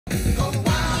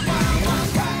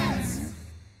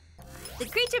The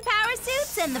creature power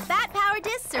suits and the bat power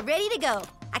discs are ready to go.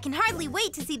 I can hardly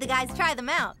wait to see the guys try them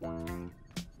out.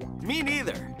 Me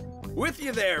neither. With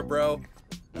you there, bro.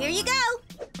 Here you go.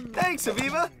 Thanks,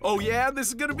 Aviva. Oh yeah, this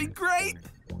is gonna be great.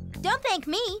 Don't thank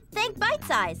me, thank Bite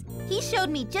Size. He showed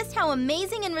me just how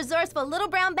amazing and resourceful little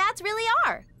brown bats really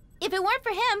are. If it weren't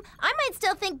for him, I might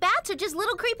still think bats are just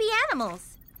little creepy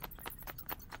animals.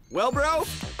 Well, bro,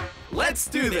 let's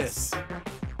do this.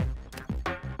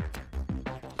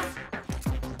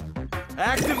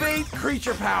 Activate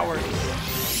creature power.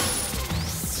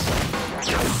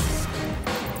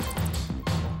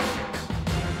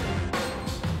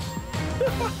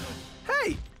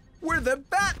 Hey, we're the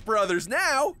Bat Brothers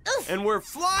now, and we're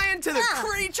flying to the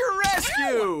creature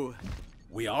rescue.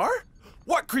 We are?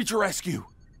 What creature rescue?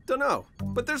 Dunno,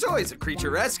 but there's always a creature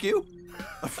rescue.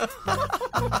 I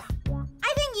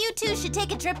think you two should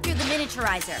take a trip through the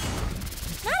miniaturizer.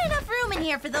 Not enough room in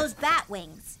here for those bat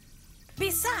wings.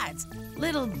 Besides,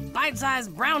 little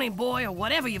bite-sized brownie boy, or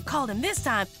whatever you've called him this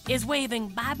time, is waving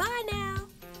bye-bye now.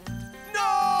 No!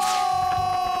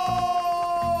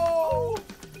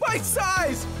 Bite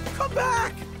Size, come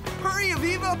back! Hurry,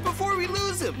 Aviva, before we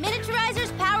lose him.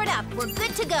 Miniaturizer's powered up. We're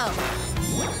good to go.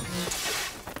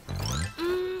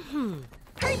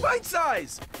 Hey, Bite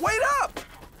Size, wait up!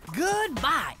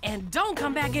 Goodbye, and don't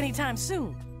come back anytime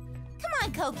soon. Come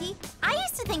on, Koki. I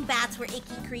used to think bats were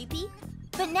icky creepy.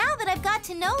 But now that I've got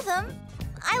to know them,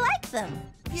 I like them.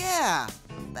 Yeah,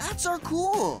 bats are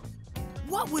cool.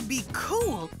 What would be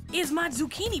cool is my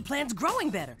zucchini plants growing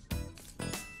better.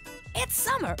 It's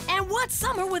summer, and what's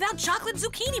summer without chocolate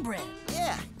zucchini bread?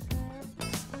 Yeah.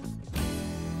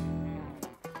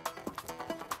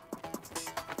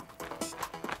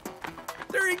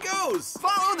 There he goes!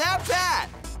 Follow that bat!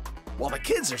 While the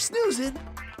kids are snoozing,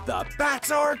 the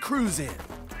bats are cruising.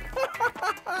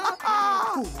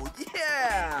 Oh,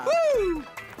 yeah! Woo!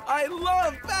 I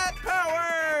love bat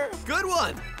power! Good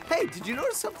one! Hey, did you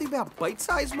notice something about Bite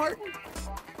Size, Martin?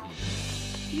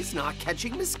 He's not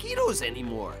catching mosquitoes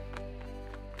anymore.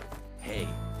 Hey,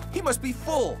 he must be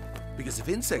full, because if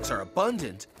insects are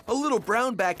abundant, a little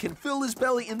brown bat can fill his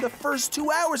belly in the first 2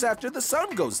 hours after the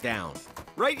sun goes down.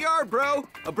 Right you are, bro.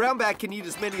 A brown bat can eat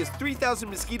as many as 3,000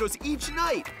 mosquitoes each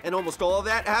night, and almost all of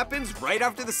that happens right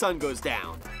after the sun goes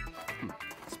down.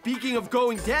 Speaking of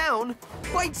going down,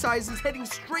 Bite Size is heading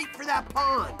straight for that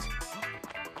pond.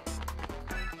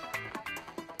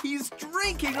 He's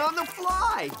drinking on the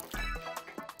fly.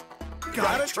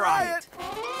 Gotta try it.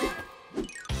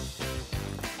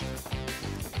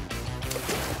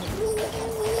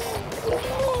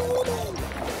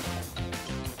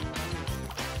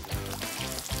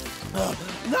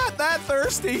 Not that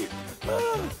thirsty.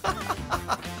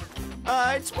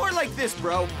 It's more like this,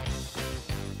 bro.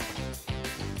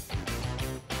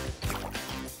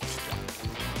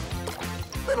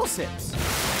 Little sips.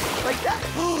 Like that.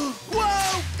 Whoa!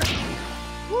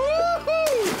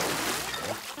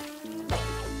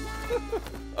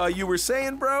 Woohoo! You were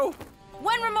saying, bro?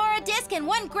 One Remora disc and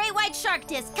one great white shark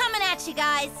disc coming at you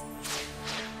guys.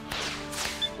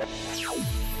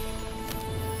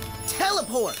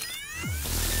 Teleport!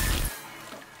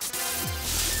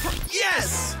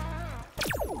 Yes!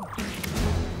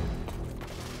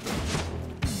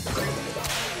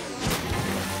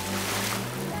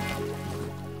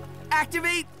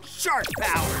 Activate shark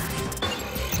power!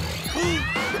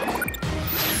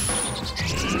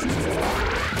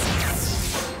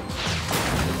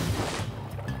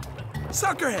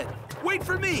 Suckerhead, wait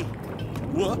for me!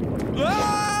 What?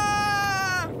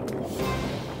 Ah!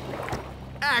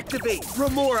 Activate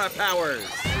Remora powers!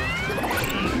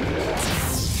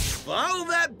 Follow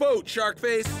that boat,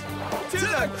 Sharkface! To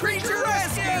the creature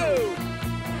rescue!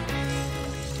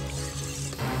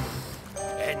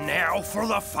 And now for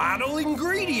the final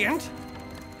ingredient.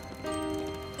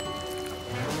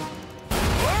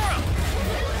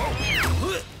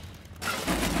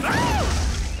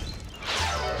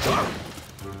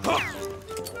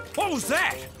 What was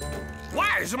that?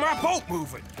 Why isn't my boat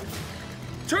moving?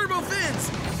 Turbo fins!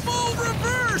 Full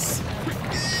reverse!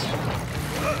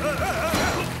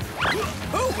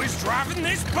 Who is driving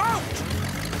this boat?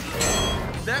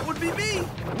 That would be me,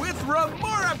 with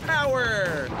Remora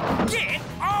power! Get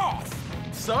off!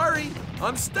 Sorry,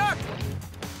 I'm stuck.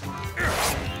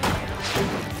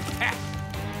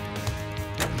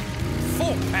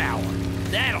 Full power.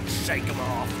 That'll shake him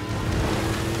off.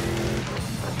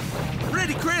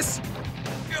 Ready, Chris?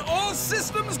 All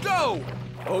systems go!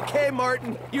 Okay,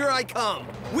 Martin, here I come,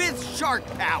 with shark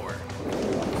power.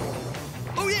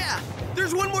 Oh yeah,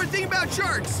 there's one more thing about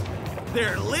sharks.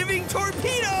 They're living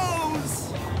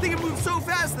torpedoes! They can move so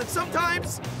fast that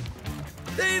sometimes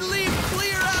They leap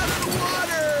clear out of the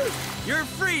water! You're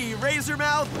free,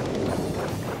 Razormouth!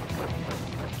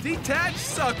 Detached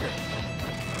sucker!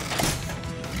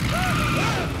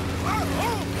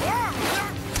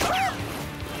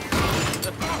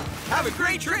 Have a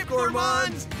great trip,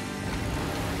 Gourmands!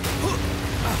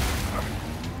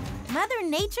 Mother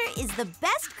Nature is the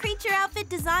best creature outfit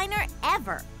designer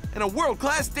ever. And a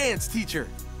world-class dance teacher.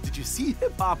 Did you see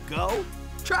hip-hop go?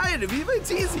 Try it, Aviva,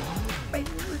 it's easy.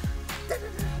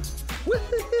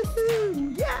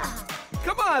 Woohoo! Yeah!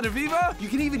 Come on, Aviva! You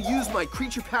can even use my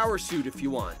creature power suit if you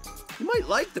want. You might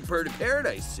like the Bird of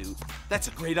Paradise suit. That's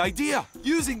a great idea.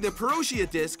 Using the Parotia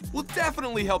disc will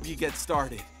definitely help you get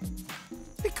started.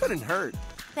 It couldn't hurt.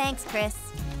 Thanks, Chris.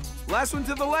 Last one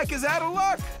to the lek is out of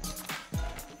luck.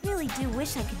 Really do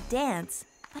wish I could dance,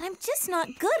 but I'm just not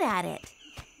good at it.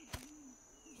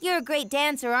 You're a great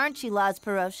dancer, aren't you, Laz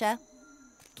Parotia?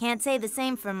 Can't say the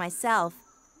same for myself.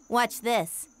 Watch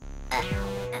this.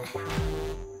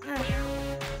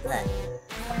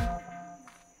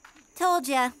 Told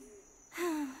ya.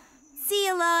 See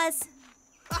ya, Laz.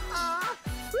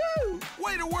 Woo!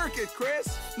 Way to work it, Chris.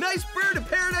 Nice Bird of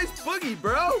Paradise boogie,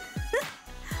 bro.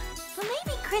 Well,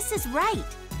 maybe Chris is right.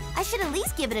 I should at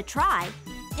least give it a try.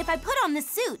 If I put on this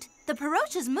suit, the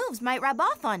Parotia's moves might rub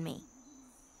off on me.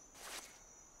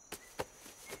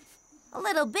 A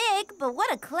little big, but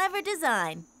what a clever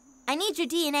design. I need your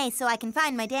DNA so I can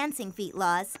find my dancing feet,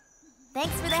 Laz.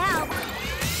 Thanks for the help.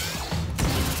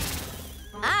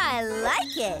 I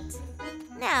like it.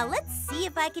 Now, let's see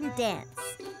if I can dance.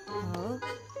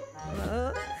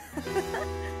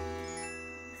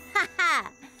 Ha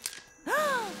ha!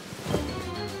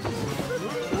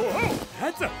 Whoa,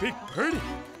 that's a big birdie.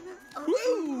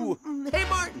 Woo! Hey,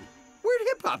 Martin, where'd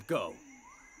Hip Hop go?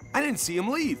 I didn't see him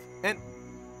leave. And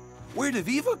where'd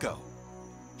Aviva go?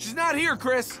 She's not here,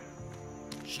 Chris.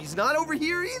 She's not over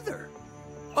here either.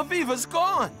 Aviva's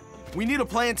gone. We need a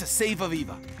plan to save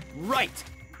Aviva. Right.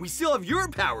 We still have your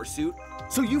power suit,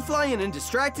 so you fly in and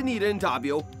distract Anita and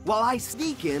Dabio while I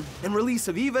sneak in and release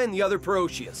Aviva and the other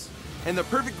Parotias. And the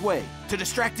perfect way to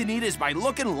distract Anita is by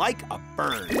looking like a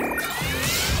bird.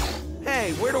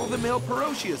 Hey, where'd all the male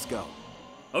Parotias go?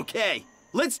 Okay,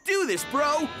 let's do this,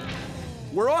 bro.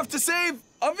 We're off to save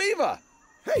Aviva.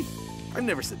 Hey, I've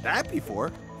never said that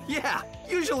before. Yeah,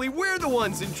 usually we're the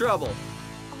ones in trouble.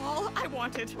 All I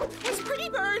wanted was pretty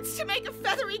birds to make a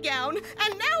feathery gown,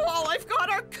 and now all I've got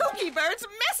are kooky birds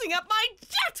messing up my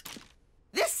jet!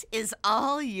 This is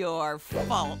all your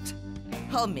fault.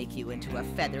 I'll make you into a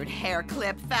feathered hair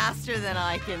clip faster than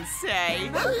I can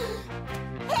say.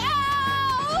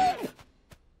 Help!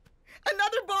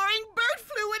 Another boring bird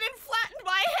flew in and flattened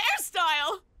my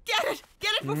hairstyle! Get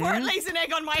it before it lays an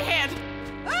egg on my head!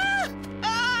 Ah!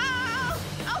 Ah!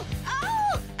 Oh!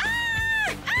 Oh! Ah!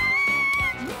 Ah!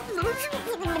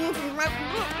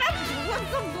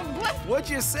 What'd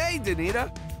you say,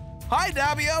 Danita? Hi,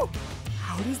 Dabio.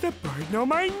 How does the bird know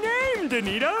my name,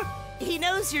 Danita? He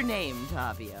knows your name,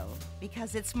 Davio,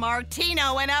 because it's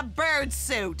Martino in a bird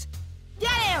suit.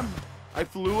 Get him! I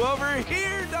flew over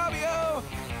here, Dabio.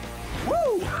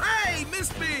 Woo! Hey,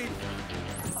 missed me!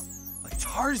 A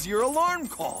Tarsier alarm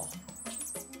call.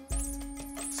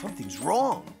 Something's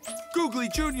wrong. Googly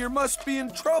Jr. must be in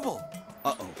trouble.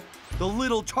 Uh-oh. The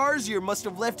little Tarsier must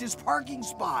have left his parking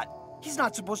spot. He's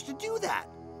not supposed to do that.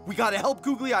 We gotta help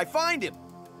Googly Eye find him.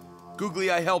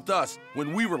 Googly Eye helped us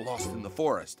when we were lost in the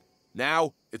forest.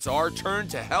 Now, it's our turn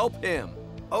to help him.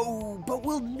 Oh, but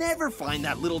we'll never find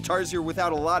that little Tarsier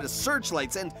without a lot of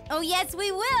searchlights and... Oh, yes,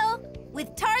 we will.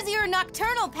 With Tarsier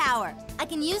Nocturnal Power. I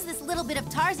can use this little bit of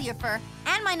Tarsier fur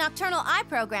and my Nocturnal Eye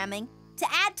programming to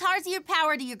add Tarsier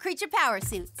power to your creature power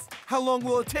suits. How long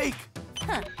will it take?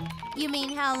 Huh. You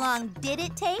mean how long did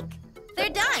it take? They're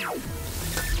done.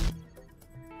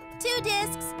 2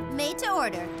 discs, made to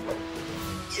order.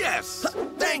 Yes!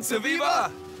 Thanks, Aviva!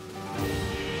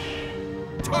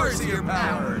 Tarsier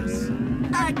powers!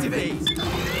 Activate!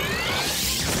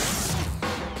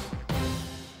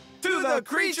 To the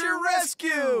creature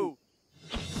rescue!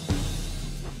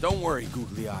 Don't worry,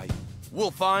 Googly Eye. We'll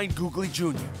find Googly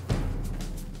Jr.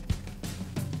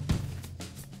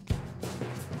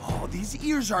 Oh, these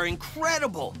ears are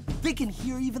incredible! They can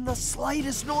hear even the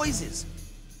slightest noises.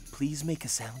 Please make a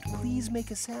sound. Please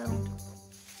make a sound.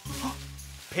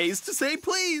 Pays to say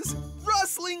please.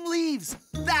 Rustling leaves.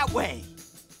 That way.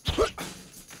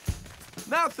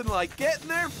 Nothing like getting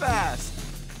there fast.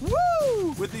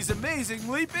 Woo! With these amazing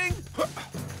leaping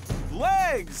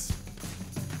legs.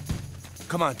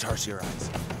 Come on, Tarsier Eyes.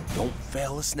 Don't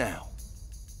fail us now.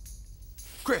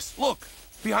 Chris, look.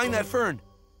 Behind that fern.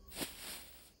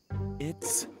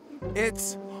 It's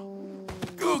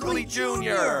Googly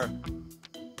Jr.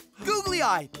 Googly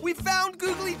Eye, we found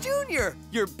Googly Jr.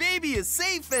 Your baby is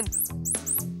safe and...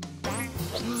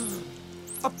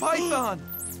 A python!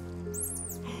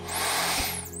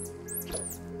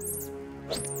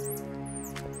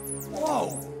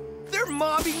 Whoa! They're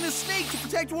mobbing the snake to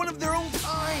protect one of their own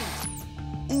kind.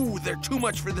 Ooh, they're too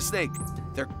much for the snake.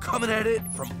 They're coming at it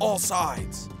from all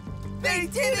sides. They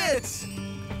did it!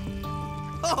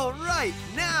 All right,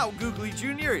 now Googly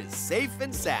Jr. is safe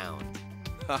and sound.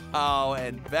 Oh,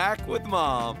 and back with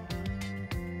Mom.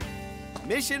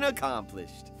 Mission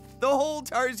accomplished. The whole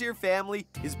Tarsier family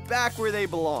is back where they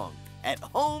belong, at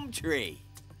Home Tree.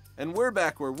 And we're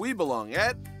back where we belong,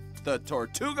 at the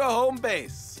Tortuga Home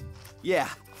Base. Yeah,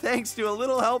 thanks to a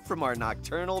little help from our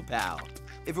nocturnal pal.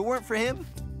 If it weren't for him,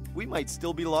 we might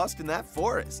still be lost in that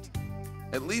forest.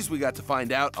 At least we got to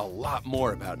find out a lot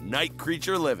more about night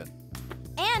creature living.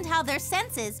 And how their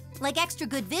senses, like extra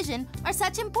good vision, are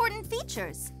such important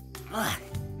features.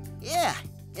 Yeah,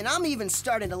 and I'm even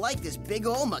starting to like this big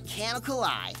old mechanical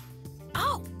eye.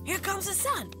 Oh, here comes the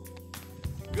sun.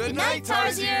 Good night,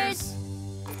 Tarsiers.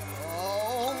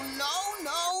 Oh, no.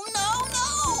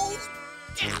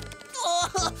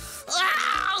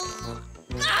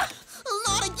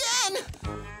 Not again.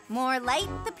 More light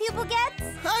the pupil gets?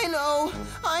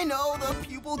 I know, the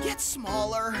pupil gets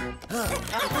smaller.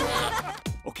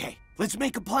 Okay, let's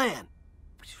make a plan.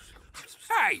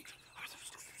 Hey!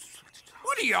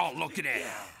 What are y'all looking at?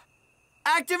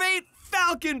 Activate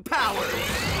Falcon Power!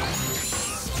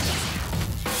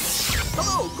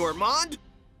 Hello, Gourmand.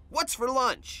 What's for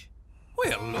lunch?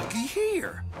 Well, looky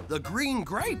here. The green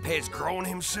grape has grown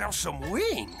himself some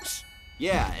wings.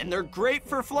 Yeah, and they're great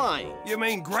for flying. You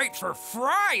mean great for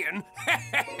frying?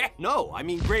 No, I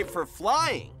mean great for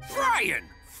flying. Frying!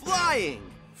 Flying!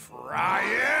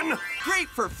 Frying! Great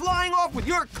for flying off with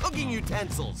your cooking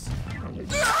utensils.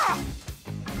 Ah!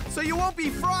 So you won't be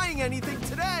frying anything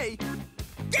today.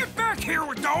 Get back here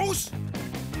with those!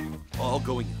 All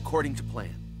going according to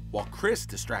plan, while Chris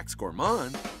distracts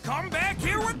Gourmand. Come back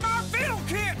here with my fiddle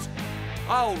kit!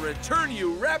 I'll return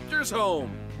you raptors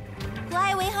home.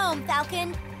 Fly away home,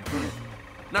 Falcon.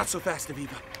 Not so fast,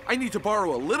 Aviva. I need to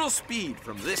borrow a little speed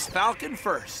from this Falcon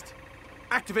first.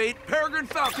 Activate Peregrine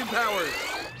Falcon Power.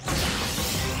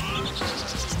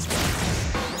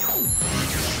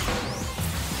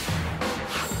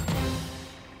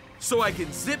 So I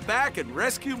can sit back and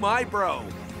rescue my bro.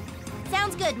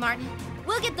 Sounds good, Martin.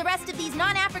 We'll get the rest of these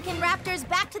non-African raptors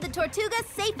back to the Tortuga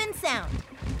safe and sound.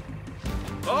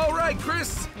 All right,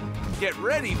 Chris. Get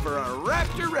ready for a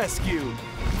raptor rescue.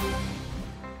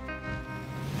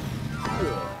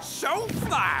 So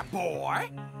fly, boy.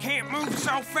 Can't move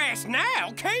so fast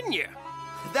now, can you?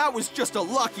 That was just a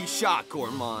lucky shot,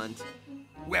 Gourmand.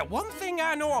 Well, one thing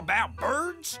I know about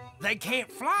birds, they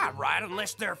can't fly right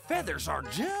unless their feathers are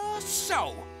just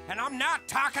so. And I'm not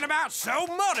talking about so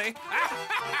muddy.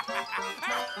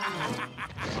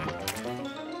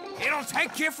 It'll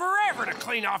take you forever to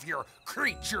clean off your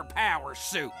creature power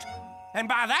suit. And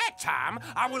by that time,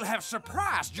 I will have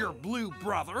surprised your blue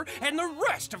brother and the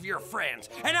rest of your friends,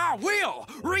 and I will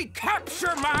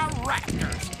recapture my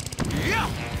raptors. Yeah!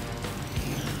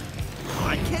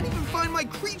 I can't even find my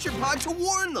creature pod to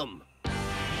warn them.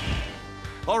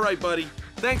 All right, buddy.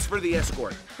 Thanks for the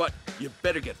escort, but you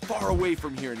better get far away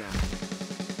from here now.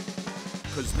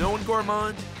 Because knowing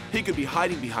Gourmand, he could be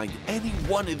hiding behind any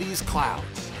one of these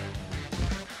clouds.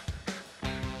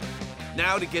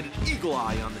 Now to get an eagle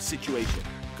eye on the situation,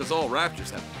 because all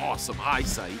raptors have awesome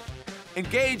eyesight.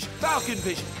 Engage Falcon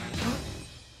Vision.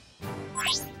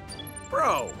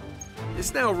 Bro,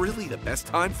 is now really the best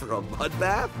time for a mud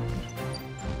bath?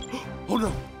 Oh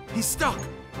no, he's stuck.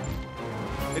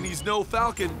 And he's no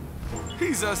falcon,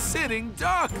 he's a sitting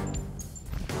duck.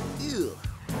 Ew.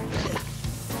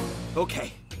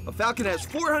 Okay, a falcon has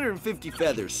 450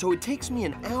 feathers, so it takes me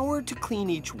an hour to clean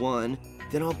each one.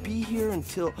 Then I'll be here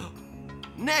until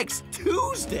next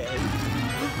Tuesday.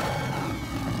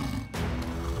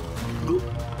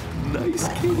 Nice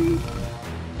kitty.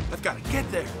 I've got to get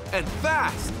there, and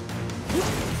fast.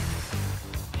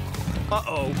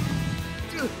 Uh-oh.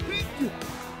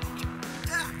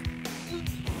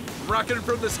 Rocketing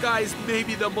from the skies may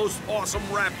be the most awesome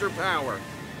raptor power,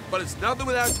 but it's nothing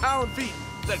without talon feet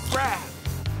that grab.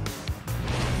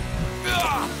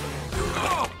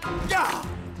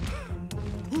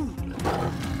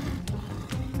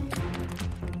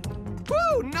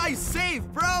 Woo! Nice save,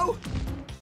 bro!